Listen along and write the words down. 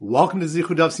Welcome to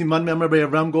Zichud Daf Siman Mem Rabbi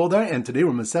Avram Goldar, and today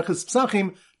we're Maseches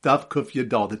Pesachim Daf Kuf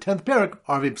Yadal, the 10th parak,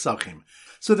 Arvei Pesachim.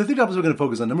 So the three topics we're going to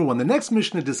focus on. Number one, the next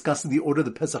Mishnah discusses the order of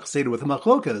the Pesach Seder with a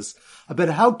machlokas about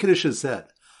how Kiddush is said.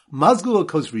 Mazgul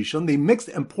Kos Rishon, they mixed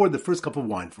and poured the first cup of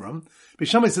wine for him.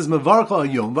 Beishamai says Mevarcha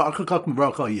Ayom V'Achakak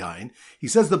Mevarcha Yain. He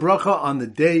says the bracha on the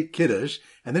day Kiddush,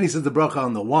 and then he says the bracha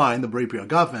on the wine, the Brei Pri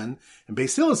Agafen. And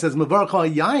Beis Hillel says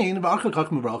Mevarcha Yain V'Achakak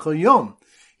Mevarcha Yom.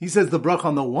 He says the bracha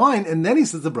on the wine, and then he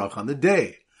says the bracha on the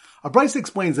day. Abraisa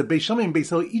explains that Beis Shammai and Beis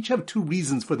Hillel each have two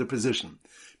reasons for their position.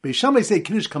 Beis Shammai say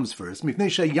Kiddush comes first,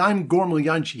 because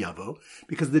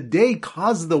the day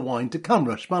causes the wine to come.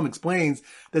 Rashbam explains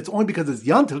that it's only because it's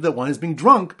Yantav that wine is being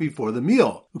drunk before the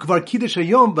meal. And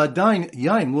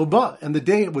the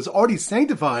day was already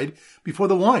sanctified before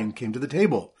the wine came to the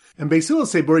table. And Beis Hillel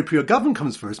say Borei Pri Agafen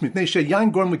comes first,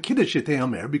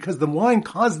 because the wine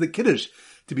caused the Kiddush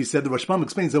to be said. The Rashbam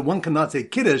explains that one cannot say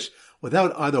Kiddush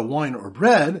without either wine or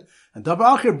bread. And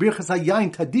davar acher birchas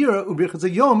hayayin tadira ubirchas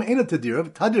hayom ena tadira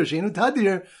tadir sheinu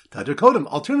tadir kodem.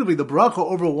 Alternatively, the bracha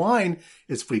over wine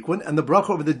is frequent, and the bracha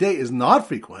over the day is not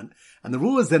frequent. And the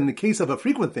rule is that in the case of a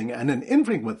frequent thing and an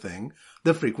infrequent thing,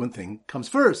 the frequent thing comes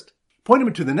first. Point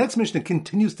number two, the next Mishnah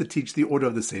continues to teach the order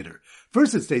of the Seder.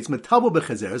 First it states, Metabo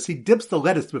bechazeres, he dips the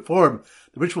lettuce to perform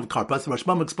the ritual of karpas. The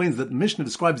Rashbam explains that the Mishnah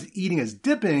describes eating as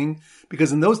dipping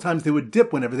because in those times they would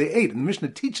dip whenever they ate. And the Mishnah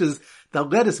teaches that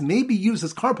lettuce may be used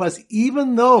as karpas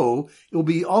even though it will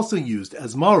be also used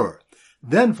as maror.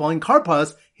 Then, following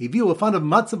karpas, heviu a fun of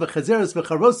matzah v'chazeres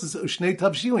v'charoses ushnei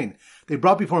tavshilin. They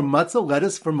brought before matzah,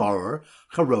 lettuce for maror,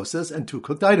 charoses, and two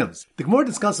cooked items. The Gemara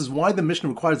discusses why the Mishnah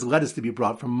requires lettuce to be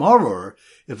brought from maror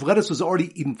if lettuce was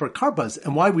already eaten for karpas,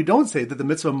 and why we don't say that the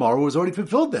mitzvah of maror was already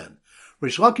fulfilled then.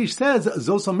 Rish Lakish says,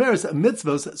 Zos omeres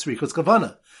mitzvos tzrichos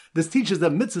kavana. This teaches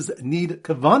that mitzvahs need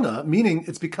kavana, meaning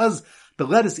it's because the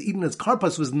lettuce eaten as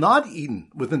karpas was not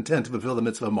eaten with intent to fulfill the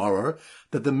mitzvah of maror,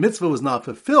 that the mitzvah was not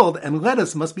fulfilled, and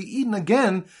lettuce must be eaten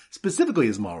again, specifically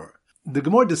as maror. The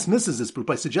Gemara dismisses this proof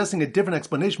by suggesting a different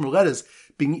explanation for lettuce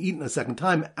being eaten a second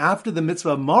time after the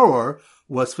mitzvah of maror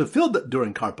was fulfilled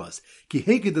during karpas,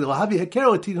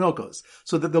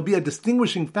 so that there'll be a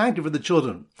distinguishing factor for the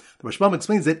children. The Rashbam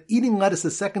explains that eating lettuce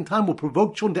a second time will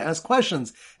provoke children to ask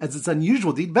questions, as it's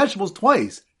unusual to eat vegetables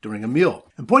twice during a meal.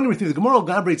 And point number three, the Gemara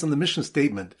elaborates on the Mishnah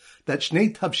statement that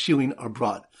shnei tavshilin are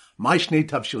brought. My shnei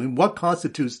tavshilin, what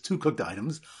constitutes two cooked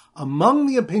items? Among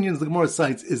the opinions the Gemara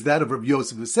cites is that of Rav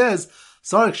Yosef, who says,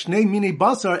 Sarach shnei mini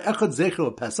basar echad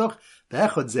zecher Pesach,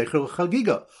 ve'echad zecher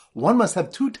chagiga. One must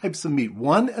have two types of meat,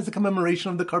 one as a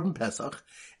commemoration of the Karban Pesach,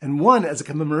 and one as a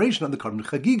commemoration of the Karban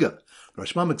Chagiga. The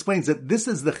Rashbam explains that this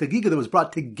is the Chagiga that was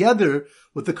brought together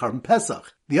with the Karban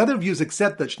Pesach. The other views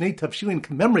accept that Shnei Tavshilin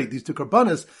commemorate these two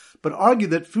Karbanas, but argue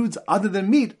that foods other than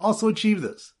meat also achieve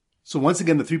this. So once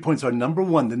again, the 3 points are, number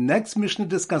one, the next Mishnah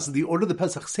discusses the order of the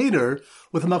Pesach Seder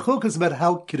with a machlokas about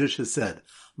how Kiddush is said.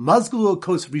 Mazgul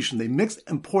Kos Rishon, they mixed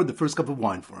and poured the first cup of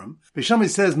wine for him. Beis Shammai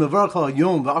says, Mevarcha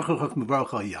Yom V'Achakak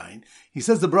Mevarcha Yain. He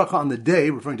says the bracha on the day,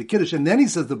 referring to Kiddush, and then he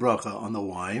says the bracha on the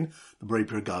wine, the Brei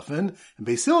Pri Agafen. And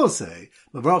Beis Hillel say,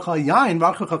 Mevarcha Yain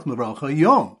V'Achakak Mevarcha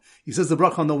Yom. He says the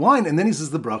bracha on the wine, and then he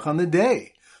says the bracha on the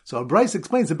day. So Abraisa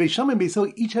explains that Beis Shammai and Beis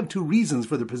Hillel each have two reasons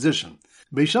for their position.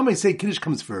 Beis Shammai say Kiddush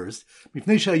comes first,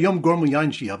 because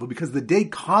the day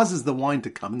causes the wine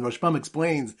to come. And the Rashbam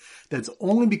explains that it's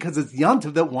only because it's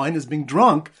Yantav that wine is being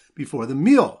drunk before the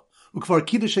meal. And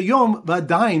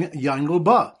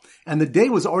the day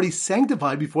was already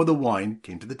sanctified before the wine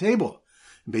came to the table.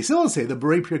 Beis Hillel say the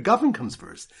Borei Pri Agafen comes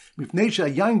first,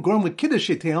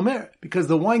 because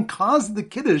the wine caused the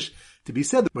Kiddush to be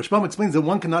said. The Rashbam explains that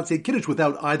one cannot say Kiddush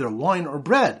without either wine or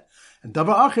bread. And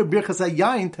davar acher birchas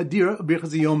hayayin tadira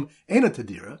birchas hayom ena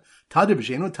tadira tadir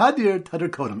b'sheinu tadir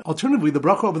kodem. Alternatively, the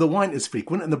bracha over the wine is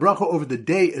frequent, and the bracha over the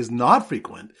day is not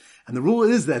frequent. And the rule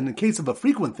is that in the case of a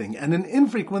frequent thing and an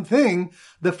infrequent thing,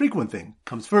 the frequent thing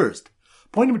comes first.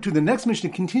 Point number two, the next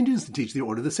Mishnah continues to teach the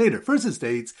order of the Seder. First it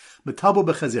states, Metabo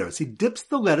bechazeres, he dips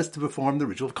the lettuce to perform the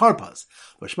ritual of karpas.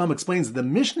 Rashbam explains that the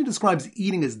Mishnah describes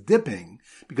eating as dipping,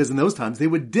 because in those times they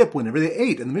would dip whenever they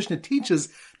ate. And the Mishnah teaches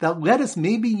that lettuce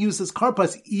may be used as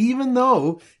karpas, even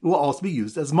though it will also be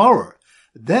used as maror.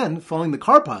 Then, following the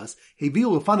karpas,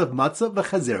 heviu lefan of matzah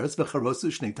v'chazeres v'charos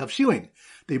ushnei tavshilin.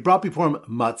 They brought before him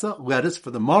matzah, lettuce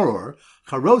for the maror,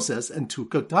 charoses, and two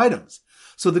cooked items.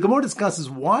 So the Gemara discusses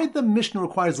why the Mishnah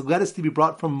requires lettuce to be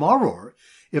brought from maror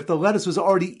if the lettuce was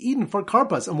already eaten for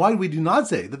karpas, and why we do not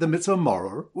say that the mitzvah of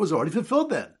maror was already fulfilled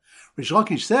then. Rish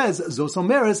Lakish says, Zos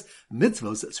omeres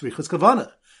mitzvos tzrichos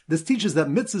kavana. This teaches that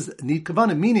mitzvahs need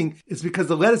kavana, meaning it's because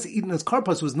the lettuce eaten as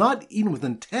karpas was not eaten with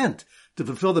intent to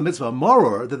fulfill the mitzvah of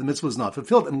maror, that the mitzvah was not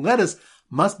fulfilled, and lettuce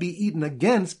must be eaten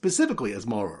again specifically as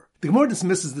maror. The Gemara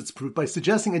dismisses this proof by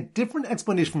suggesting a different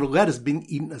explanation for lettuce being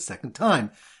eaten a second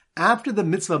time, after the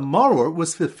mitzvah of maror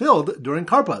was fulfilled during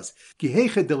karpas,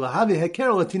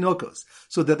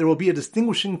 so that there will be a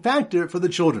distinguishing factor for the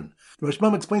children. The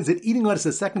Rashbam explains that eating lettuce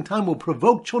a second time will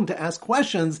provoke children to ask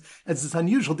questions, as it's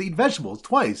unusual to eat vegetables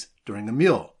twice during a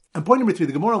meal. And point number 3,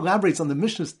 the Gemara elaborates on the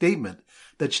Mishnah statement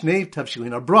that shnei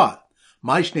tavshilin are brought.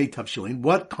 My shnei tavshilin,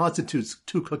 what constitutes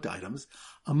 2 cooked items?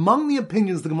 Among the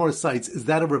opinions the Gemara cites is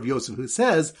that of Rav Yosef, who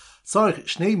says, Sarich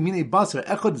shnei minei basar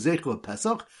echad zeichel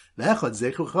Pesach, ve'echad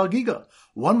zeichel chagiga.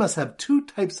 One must have 2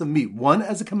 types of meat, one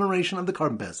as a commemoration of the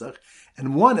Karban Pesach,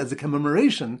 and one as a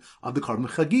commemoration of the Karban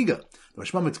Chagiga. The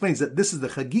Rashbam explains that this is the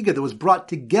Chagiga that was brought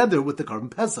together with the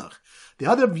Karban Pesach. The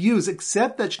other views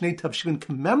accept that shnei tavshilin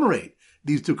commemorate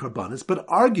these 2 karbanos, but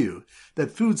argue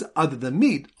that foods other than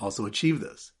meat also achieve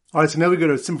this. Alright, so now we go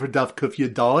to Sim for Daf Kuf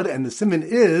Yud Daled, and the Simon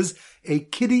is a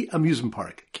kiddie amusement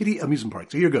park. Kiddie amusement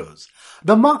park. So here goes.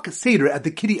 The mock seder at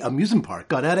the kiddie amusement park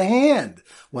got out of hand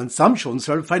when some children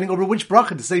started fighting over which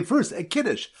bracha to say first at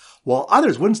Kiddush, while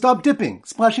others wouldn't stop dipping,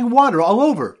 splashing water all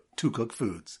over 2 cooked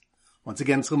foods. Once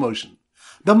again, slow motion.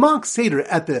 The mock seder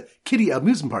at the kiddie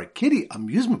amusement park. Kiddie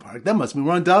amusement park? That must mean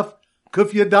we're on Daf Kuf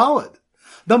Yud Daled.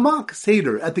 The mock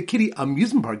seder at the kiddie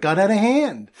amusement park got out of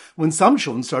hand when some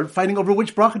children started fighting over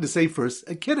which bracha to say first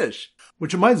at Kiddush.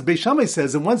 Which reminds, Beis Shammai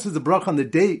says, and one says the bracha on the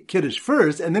day Kiddush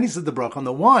first, and then he says the bracha on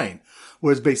the wine.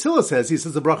 Whereas Beis Hillel says he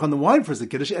says the bracha on the wine first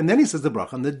at Kiddush, and then he says the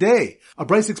bracha on the day.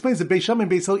 Bryce explains that Beis Shammai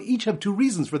and Beis Hillel each have 2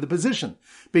 reasons for the position.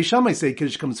 Beis Shammai say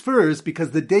Kiddush comes first because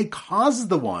the day causes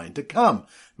the wine to come.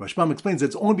 Rashbam explains that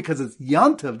it's only because it's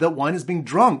Yantav that wine is being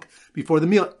drunk before the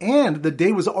meal, and the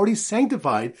day was already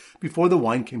sanctified before the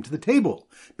wine came to the table.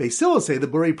 Beis Hillel say the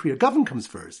Borei Pri Hagavim comes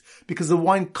first because the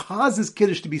wine causes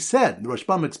Kiddush to be said. The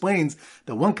Rashbam explains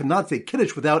that one cannot say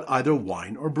Kiddush without either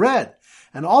wine or bread.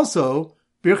 And also,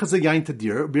 Birchas Yain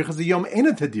Tadir, Birchas Yom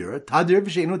Ena Tadir, Tadir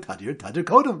V'Sheinu Tadir, Tadir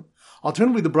Kodem.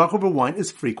 Alternatively, the bracha over wine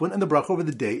is frequent and the bracha over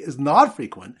the day is not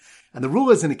frequent. And the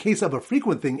rule is in a case of a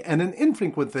frequent thing and an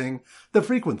infrequent thing, the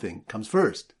frequent thing comes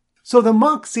first. So the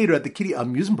mock seder at the kiddie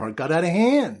amusement park got out of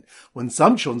hand when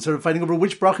some children started fighting over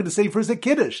which bracha to say first at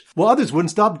Kiddush, while others wouldn't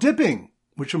stop dipping.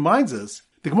 Which reminds us,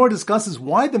 the Gemara discusses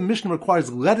why the Mishnah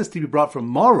requires lettuce to be brought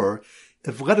from maror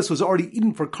if lettuce was already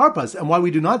eaten for karpas, and why we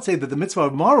do not say that the mitzvah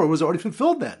of maror was already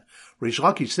fulfilled then. Reish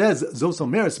Lakish says, Zos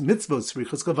Omeres mitzvos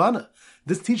srichas kavana.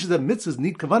 This teaches that mitzvahs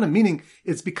need kavana, meaning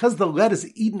it's because the lettuce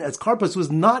eaten as karpas was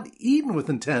not eaten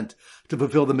with intent to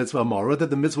fulfill the mitzvah of maror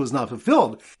that the mitzvah was not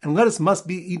fulfilled, and lettuce must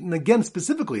be eaten again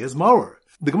specifically as maror.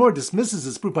 The Gemara dismisses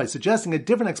this proof by suggesting a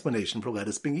different explanation for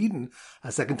lettuce being eaten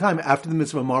a second time after the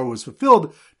mitzvah of maror was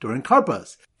fulfilled during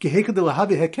karpas,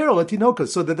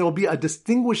 so that there will be a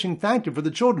distinguishing factor for the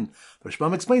children. The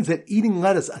Rashbam explains that eating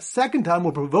lettuce a second time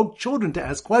will provoke children to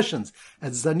ask questions,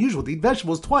 as it's unusual to eat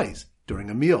vegetables twice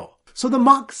during a meal. So the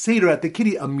mock seder at the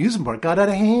kiddie amusement park got out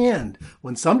of hand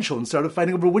when some children started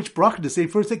fighting over which bracha to say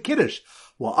first at Kiddush,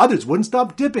 while others wouldn't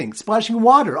stop dipping, splashing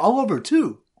water all over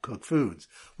 2 cooked foods.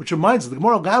 Which reminds us, the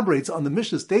Gemara elaborates on the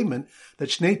Mishnah statement that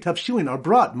shnei tavshilin are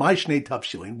brought. My shnei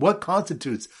tavshilin, what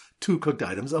constitutes 2 cooked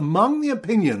items? Among the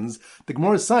opinions the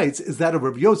Gemara cites is that of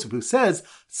Rav Yosef, who says,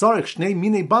 Sarich shnei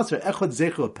minei basar echad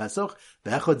zeichel Pesach,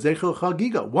 ve'echad zeichel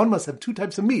chagiga. One must have 2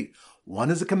 types of meat. One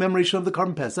is a commemoration of the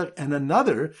Karban Pesach, and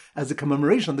another as a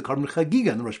commemoration of the Karban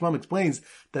Chagiga. And the Rashbam explains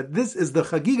that this is the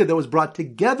Chagiga that was brought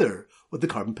together with the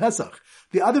Karban Pesach.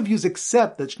 The other views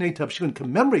accept that Shnei Tavshilin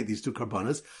commemorate these 2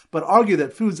 karbanos, but argue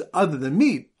that foods other than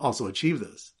meat also achieve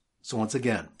this. So once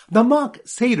again, the mock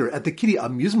seder at the kiddie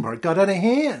amusement park got out of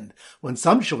hand when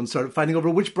some children started fighting over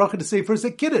which bracha to say first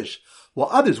at Kiddush, while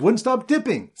others wouldn't stop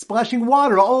dipping, splashing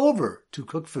water all over 2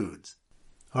 cooked foods.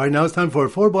 Alright, now it's time for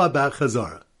 4 Bla Bach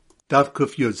Chazara. Daf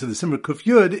Kuf Yud. So the Simmer Kuf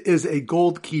Yud is a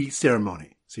gold key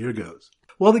ceremony. So here goes.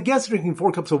 While the guests are drinking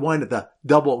 4 cups of wine at the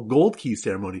double gold key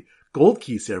ceremony,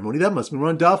 that must be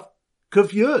run Daf Kuf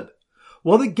Yud.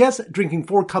 While the guests drinking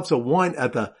 4 cups of wine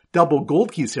at the double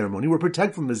gold key ceremony were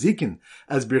protected from mazikin,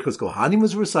 as Birchas Kohanim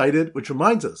was recited, which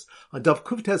reminds us, on Daf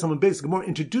Kuf Tes Amud Beis, Gemara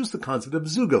introduced the concept of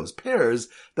zugos, pairs,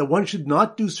 that one should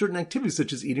not do certain activities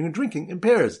such as eating or drinking in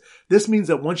pairs. This means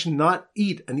that one should not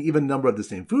eat an even number of the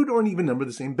same food or an even number of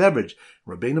the same beverage.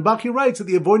 Rabbeinu Bachya writes that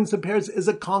the avoidance of pairs is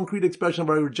a concrete expression of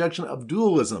our rejection of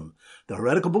dualism, the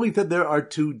heretical belief that there are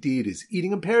 2 deities.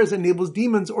 Eating in pairs enables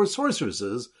demons or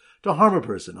sorceresses to harm a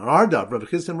person. On our daf, Rav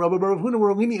Chisda and Rabbi Bar Huna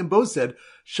were lenient and both said,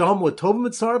 Shalom l'tov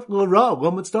mitzaref l'ra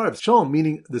lo mitzaref. Shalom,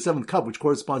 meaning the seventh cup, which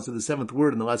corresponds to the seventh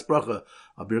word in the last bracha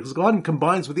of Birkas Kohanim,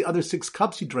 combines with the other 6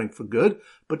 cups he drank for good,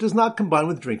 but does not combine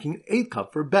with drinking 8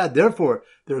 cup for bad. Therefore,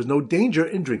 there is no danger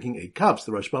in drinking 8 cups.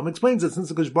 The Rashbam explains that since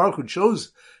the Kodesh Baruch Hu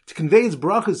chose to convey his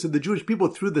brachas to the Jewish people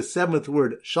through the 7th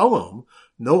word, Shalom,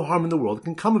 no harm in the world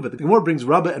can come of it. The Gemara brings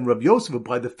Rabbah and Rabbi Yosef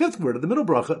apply the 5th word of the middle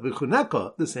bracha,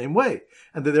 v'chuneka, the same way,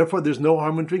 and that therefore there's no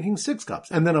harm in drinking 6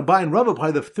 cups. And then Abai and Rabbah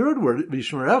apply the 3rd word,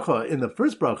 v'shmerecha, in the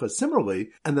first bracha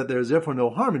similarly, and that there is therefore no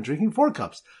harm in drinking 4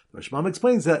 cups. The Rashbam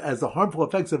explains that as the harmful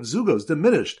effects of zugos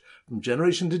diminished from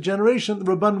generation to generation, the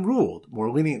Rabban ruled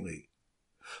more leniently.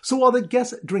 So while the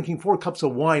guests drinking 4 cups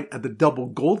of wine at the double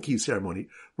gold key ceremony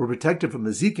were protected from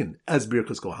the Zikin as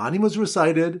Birkas Kohanim was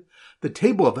recited, the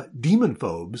table of demon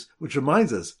phobes, which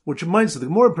reminds us that the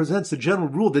Gemara presents the general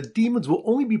rule that demons will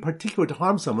only be particular to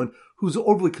harm someone who's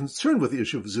overly concerned with the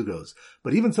issue of zugos,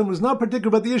 but even someone who's not particular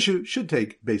about the issue should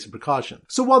take basic precaution.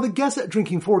 So while the guests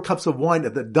drinking 4 cups of wine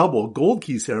at the double gold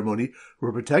key ceremony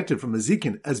were protected from the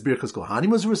Zikin as Birkas Kohanim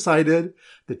was recited,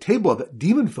 the table of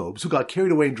demon phobes who got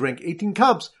carried away and drank 18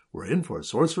 cups were in for a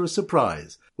sorcerer's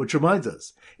surprise. Which reminds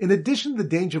us, in addition to the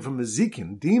danger from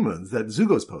Mazikin, demons, that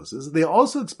Zugos poses, they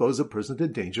also expose a person to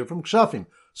danger from Kshafim,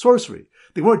 sorcery.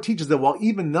 The Gemara teaches that while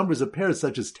even numbers of pairs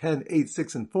such as 10, 8,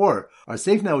 6, and 4 are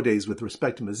safe nowadays with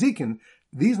respect to Mazikin,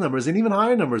 these numbers and even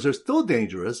higher numbers are still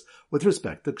dangerous with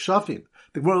respect to Kshafim.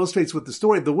 The Gemara illustrates with the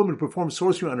story of the woman who performed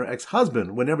sorcery on her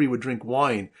ex-husband whenever he would drink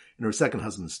wine in her second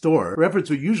husband's store. Her efforts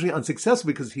were usually unsuccessful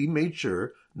because he made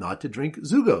sure not to drink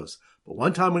Zugos. But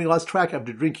one time when he lost track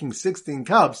after drinking 16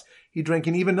 cups, he drank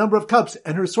an even number of cups,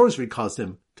 and her sorcery caused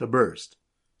him to burst.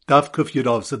 Daf Kuf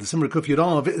Yudov. So the Simmer Kuf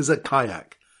Yudov is a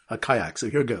kayak. So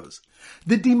here goes.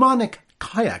 The demonic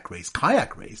kayak race,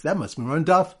 that must be on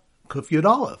Daf Kuf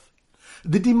Yudov.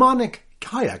 The demonic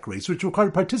kayak race, which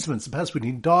required participants to pass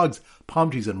between dogs,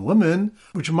 palm trees, and women,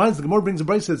 which reminds the Gemara brings a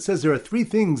brayso that says there are 3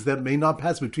 things that may not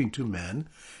pass between 2 men,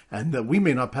 and that we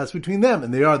may not pass between them,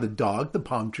 and they are the dog, the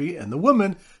palm tree, and the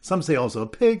woman. Some say also a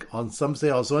pig, some say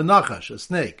also a nachash, a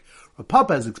snake. Rav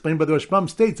Papa, as explained by the Rashbam,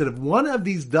 states that if one of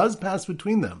these does pass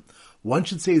between them, one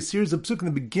should say a series of psukim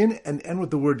that begin and end with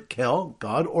the word kel,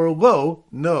 God, or lo,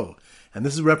 no. And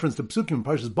this is a reference to psukim in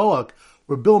Parshas Balak,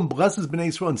 where Bilam blesses Bnei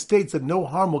Yisrael and states that no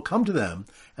harm will come to them,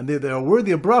 and they are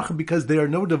worthy of bracha because there are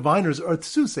no diviners or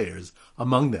soothsayers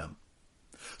among them.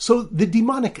 So the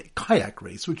demonic kayak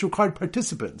race, which required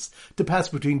participants to pass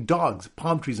between dogs,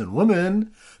 palm trees, and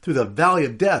women through the valley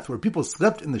of death, where people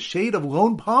slept in the shade of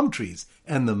lone palm trees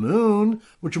and the moon,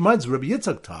 which reminds Rabbi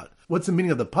Yitzchak taught. What's the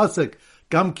meaning of the pasuk?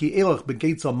 Gam ki elach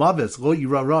begates al maves lo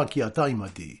yirara ki ata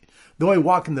imadi. Though I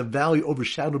walk in the valley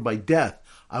overshadowed by death,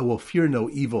 I will fear no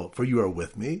evil, for you are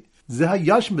with me. This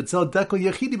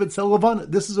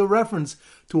is a reference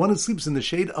to one who sleeps in the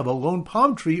shade of a lone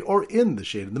palm tree or in the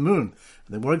shade of the moon.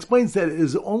 And the Gemara explains that it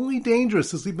is only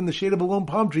dangerous to sleep in the shade of a lone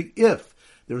palm tree if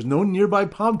there is no nearby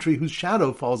palm tree whose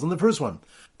shadow falls on the first one.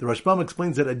 The Rashbam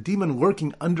explains that a demon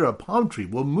lurking under a palm tree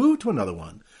will move to another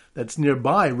one that's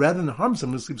nearby rather than harm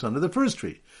someone who sleeps under the first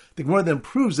tree. The Gemara then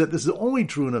proves that this is only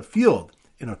true in a field.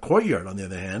 In a courtyard, on the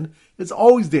other hand, it's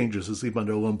always dangerous to sleep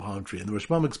under a lone palm tree. And the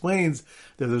Rashbam explains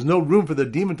that there's no room for the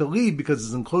demon to leave because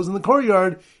it's enclosed in the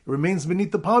courtyard, it remains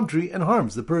beneath the palm tree and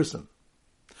harms the person.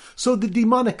 So the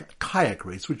demonic kayak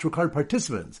race, which required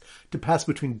participants to pass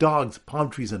between dogs,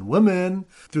 palm trees, and women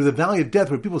through the valley of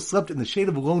death where people slept in the shade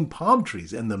of lone palm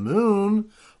trees and the moon,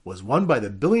 was won by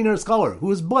the billionaire scholar who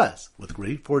was blessed with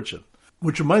great fortune.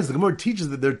 Which reminds the Gemara teaches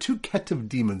that there are 2 ketiv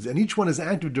demons, and each one is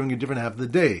active during a different half of the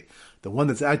day. The one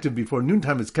that's active before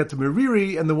noontime is ketiv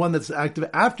meriri, and the one that's active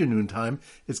after noontime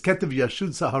is ketiv yashud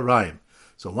saharayim.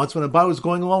 So once when Abai was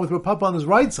going along with Rav Papa on his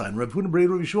right side, and Rav Huna B'rei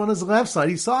Rav Yeshua on his left side,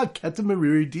 he saw a ketiv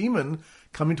meriri demon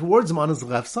coming towards him on his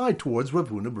left side, towards Rav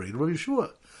Huna B'rei Rav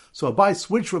Yeshua. So Abai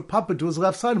switched Rav Papa to his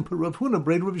left side and put Rav Huna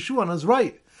B'rei Rav Yeshua on his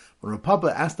right. When Rav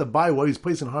Papa asked Abai why he was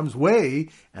placed in harm's way,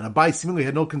 and Abai seemingly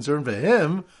had no concern for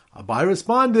him, Abai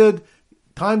responded,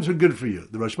 times are good for you.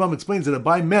 The Rashbam explains that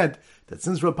Abai meant that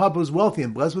since Rav Papa was wealthy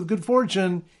and blessed with good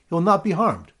fortune, he will not be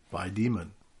harmed by a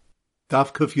demon.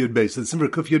 Daf Kuf Yud Beis. The Simmer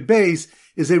Kuf Yud Beis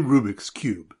is a Rubik's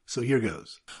Cube. So here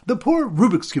goes. The poor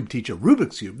Rubik's Cube teacher,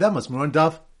 Rubik's Cube, that must be on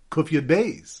Daf Kuf Yud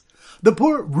Beis. The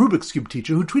poor Rubik's Cube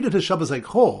teacher who treated his Shabbos like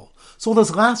chol sold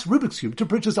his last Rubik's Cube to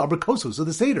purchase abrakosos of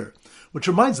the Seder, which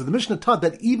reminds us the Mishnah taught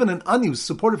that even an ani who is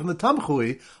supported from the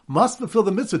Tamchui must fulfill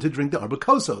the mitzvah to drink the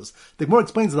abrakosos. The Gemara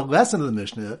explains in the lesson of the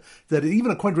Mishnah that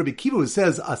even according to Rabbi Kiva, who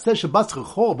says, Aseh Shabbos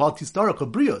chol b'al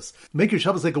tistarach brios, make your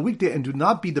Shabbos like a weekday and do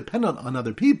not be dependent on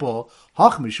other people,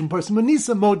 hach mishum parsim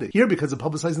manisa mode. Here, because of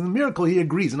publicizing the miracle, he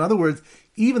agrees. In other words,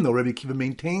 even though Rabbi Kiva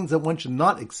maintains that one should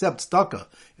not accept tzedakah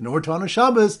in order to honor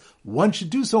Shabbos, one should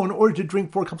do so in order to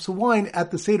drink 4 cups of wine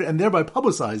at the Seder and thereby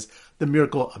publicize the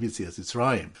miracle of Yetzias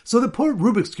Yitzrayim. So the poor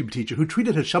Rubik's Cube teacher who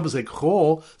treated his Shabbos like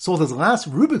chol sold his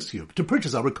last Rubik's Cube to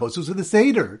purchase abrakosos of the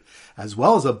Seder, as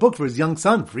well as a book for his young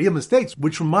son, free of mistakes,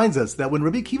 which reminds us that when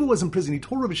Rabbi Kiva was in prison, he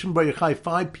told Rabbi Shimon Bar Yochai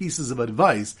 5 pieces of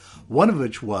advice, one of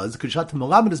which was, when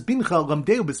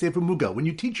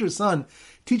you teach your son,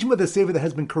 teach him with a sefer that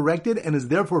has been corrected and is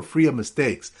therefore free of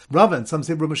mistakes. Rava and some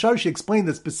say Rav Masharshi explained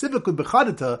that specifically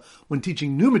b'chadata, when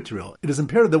teaching new material, it is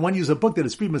imperative that one use a book that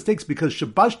is free of mistakes because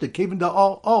shabashta kevin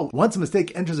all. Once a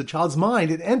mistake enters a child's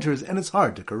mind, it enters and it's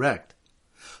hard to correct.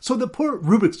 So the poor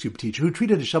Rubik's Cube teacher who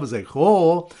treated his Shabbos like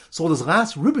chol sold his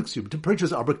last Rubik's Cube to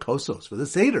purchase abrakosos for the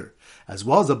Seder, as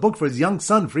well as a book for his young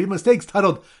son, free of mistakes,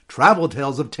 titled Travel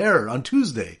Tales of Terror on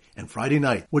Tuesday and Friday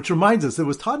night, which reminds us that it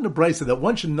was taught in a brisa that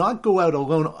one should not go out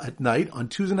alone at night on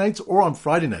Tuesday nights or on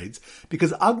Friday nights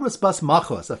because Agras Bas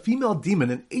Machos, a female demon,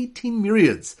 and 18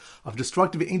 myriads of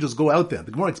destructive angels go out there.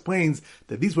 The Gemara explains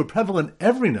that these were prevalent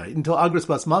every night until Agras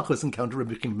Bas Machos encountered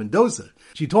Rabbi Kim Mendoza.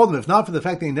 She told him, if not for the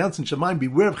fact they announced in Shamayim,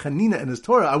 beware of Chanina and his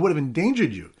Torah, I would have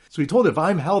endangered you. So he told her, if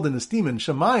I'm held in esteem in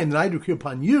Shamayim, then I decree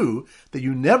upon you that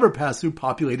you never pass through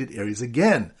populated areas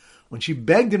again. When she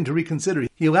begged him to reconsider,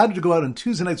 he allowed her to go out on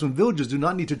Tuesday nights when villagers do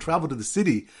not need to travel to the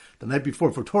city the night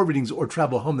before for Torah readings or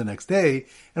travel home the next day,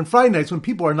 and Friday nights when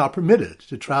people are not permitted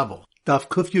to travel. Daf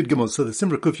Kuf Yud Gimel. So the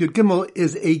Simra Kuf Yud Gimel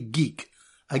is a geek.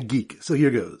 So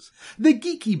here goes. The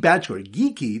geeky bachelor.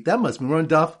 Geeky, that must mean we're on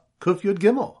Daf Kuf Yud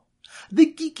Gimel. The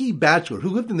geeky bachelor who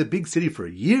lived in the big city for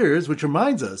years, which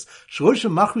reminds us, there are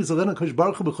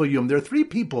 3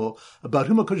 people about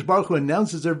whom HaKadosh Baruch Hu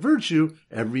announces their virtue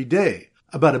every day.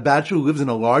 About a bachelor who lives in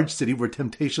a large city where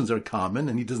temptations are common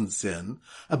and he doesn't sin,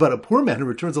 about a poor man who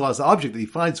returns a lost object that he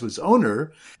finds to his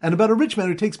owner, and about a rich man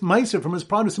who takes meiser from his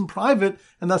produce in private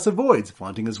and thus avoids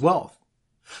flaunting his wealth.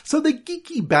 So the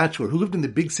geeky bachelor who lived in the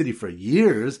big city for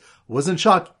years was in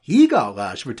shock. He got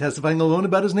lashed for testifying alone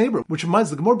about his neighbor, which reminds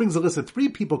the Gemara brings a list of 3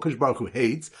 people Kadosh Baruch Hu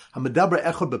hates.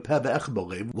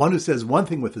 One who says one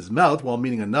thing with his mouth while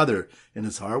meaning another in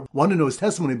his heart, one who knows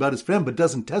testimony about his friend but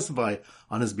doesn't testify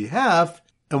on his behalf,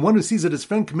 and one who sees that his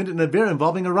friend committed an affair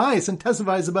involving a rice and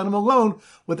testifies about him alone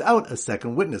without a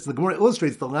second witness. The Gemara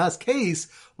illustrates the last case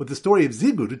with the story of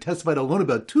Zigud, who testified alone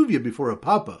about Tuvia before her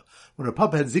papa. When her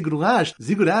papa had Zigud lashed,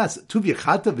 Zigud asked, Tuvia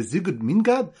chata v'Zigud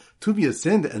mingad? Tuvia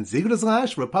sinned and Zigud is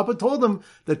lashed? Her papa told him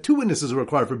that 2 witnesses were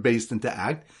required for Beis Din to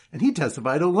act, and he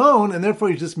testified alone, and therefore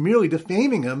he's just merely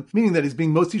defaming him, meaning that he's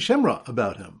being Motzi Shemra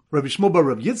about him. Rabbi Shmuel bar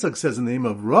Rav Yitzchak says in the name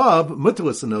of Rav,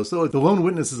 Mutalas Anoso, the lone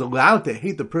witness is allowed to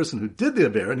hate the person who did the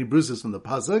affair, and he bruises from the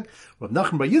pasuk. Rav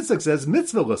Nachman bar Yitzchak says,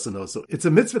 Mitzvah Lasanoso. It's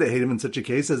a mitzvah to hate him in such a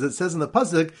case, as it says in the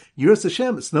pasuk, Yiras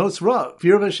Hashem, Snos Ra.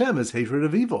 Fear of Hashem is hatred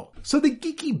of evil. So the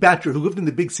geeky bachelor who lived in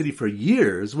the big city for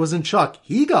years was in shock.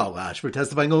 He got lashed for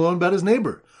testifying alone about his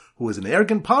neighbor, who was an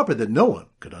arrogant pauper that no one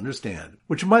could understand.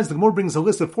 Which reminds, the Gemara brings a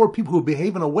list of 4 people who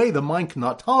behave in a way the mind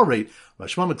cannot tolerate.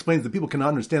 Rashbam explains that people cannot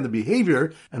understand the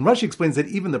behavior, and Rashi explains that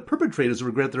even the perpetrators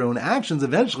regret their own actions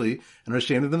eventually and are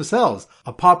ashamed of themselves.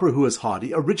 A pauper who is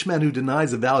haughty, a rich man who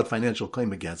denies a valid financial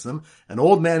claim against them, an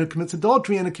old man who commits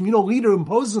adultery, and a communal leader who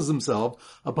imposes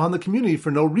himself upon the community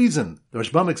for no reason. The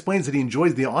Rashbam explains that he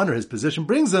enjoys the honor his position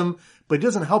brings him, but he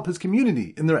doesn't help his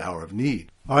community in their hour of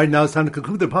need. Alright, now it's time to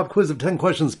conclude the pop quiz of 10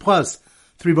 questions plus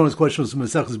 3 bonus questions from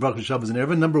Masechtas Brachos Shabbos and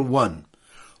Erva. Number 1.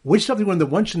 Which stuff do you learn that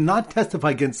one should not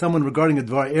testify against someone regarding a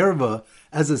Dvar Erva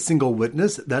as a single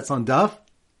witness? That's on Daf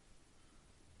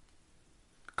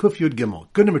Kuf Yud Gimel.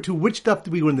 Good. Number 2. Which stuff do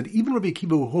we learn that even Rabbi Akiva,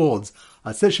 who holds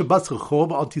Aseh Shabbos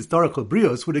Chol al Tisdarach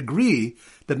Brios, would agree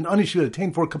that an ani should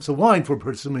attain 4 cups of wine for a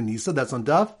person in Nisa? That's on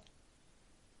Daf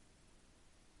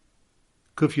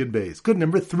Kuf Yud Beis. Good.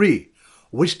 Number 3.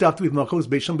 Which daf do we have Malchus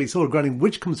Beisham Beisol regarding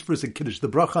which comes first at Kiddush, the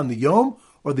bracha on the Yom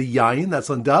or the Yayin? That's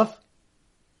on Daf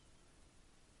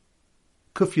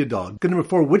Kuf Yadal. Good. Number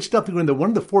 4. Which daf do we learn that one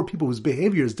of the 4 people whose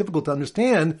behavior is difficult to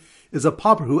understand is a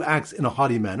pauper who acts in a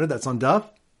haughty manner? That's on Daf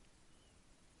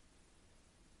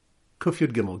Kuf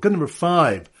Yud Gimel. Good. Number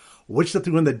 5. Which daf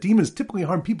do we learn that demons typically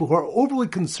harm people who are overly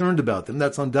concerned about them?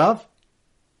 That's on Daf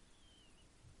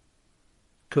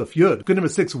Kuf Yud. Good number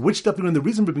 6. Which stuff when the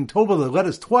reason for being told the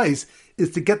letters twice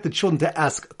is to get the children to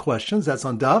ask questions? That's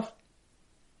on Daf.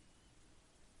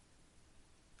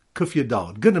 Kuf Yud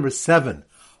Daled. Good number 7.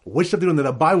 Which stuff that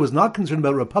Abai was not concerned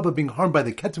about Republic being harmed by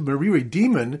the Ketev Meriri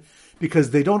demon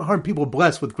because they don't harm people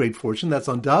blessed with great fortune? That's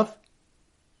on Daf.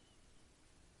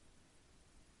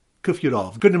 Kuf Yud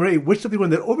Aleph. Good number 8. Which stuff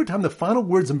that over time the final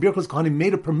words in Birchos Kohanim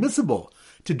made it permissible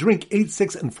to drink 8,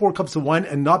 6, and 4 cups of wine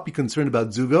and not be concerned about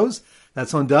zugos?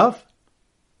 That's on Daf.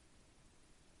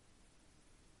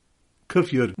 Kuf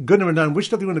Yud. Good number 9. Which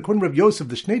stuff that according to Rav Yosef,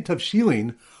 the Shnei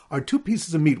Tavshilin are 2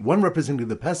 pieces of meat, one representing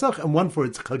the Pesach and one for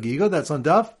its Chagiga? That's on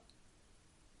Daf.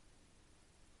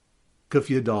 Kuf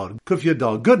Yud Dal. Kuf Yud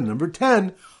Dal. Good number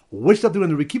 10. Which stuff that the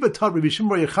Rekiva taught Rabbi Shimon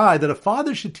Bar Yochai that a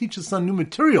father should teach his son new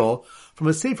material from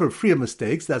a sefer free of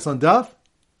mistakes? That's on Daf.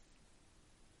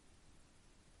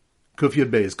 Kuf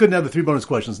Yud Beis. Good, now the 3 bonus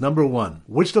questions. Number 1.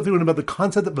 Which stuff they learn about the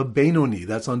concept of a Benoni?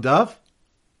 That's on Daf.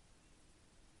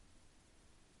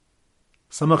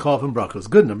 Samach Alef and Brachos.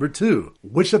 Good, number 2.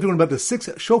 Which stuff they learn about the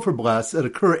 6 shofar blasts that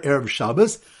occur Erev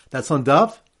Shabbos? That's on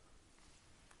Daf.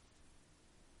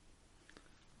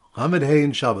 Hamid Hay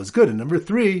and Shabbos. Good, and number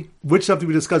 3. Which stuff do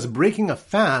we discuss breaking a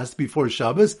fast before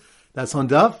Shabbos? That's on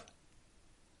Daf.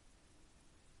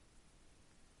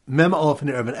 Mem Alef and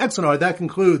Erev. And excellent. That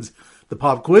concludes the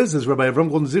pop quiz. As Rabbi Avram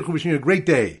Golden Zichru wishing you a great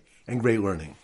day and great learning.